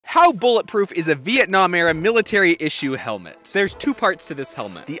How bulletproof is a Vietnam-era military-issue helmet? There's two parts to this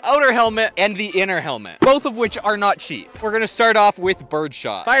helmet. The outer helmet and the inner helmet, both of which are not cheap. We're gonna start off with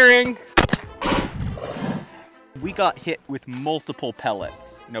birdshot. Firing! We got hit with multiple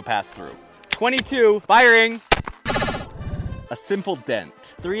pellets. No pass-through. 22, firing! A simple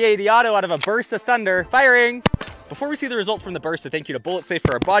dent. 380 auto out of a Bursa Thunder, firing! Before we see the results from the Bursa, thank you to Bullet Safe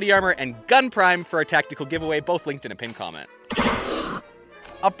for our body armor and Gun Prime for our tactical giveaway, both linked in a pinned comment.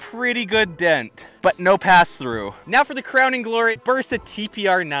 A pretty good dent, but no pass-through. Now for the crowning glory, Bursa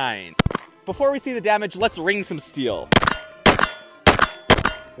TPR9. Before we see the damage, let's ring some steel.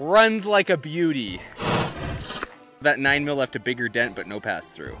 Runs like a beauty. That 9mm left a bigger dent, but no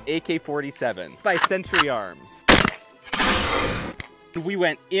pass-through. AK-47 by Century Arms. We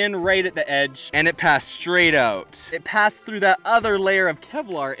went in right at the edge, and it passed straight out. It passed through that other layer of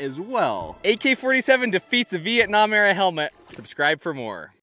Kevlar as well. AK-47 defeats a Vietnam-era helmet. Subscribe for more.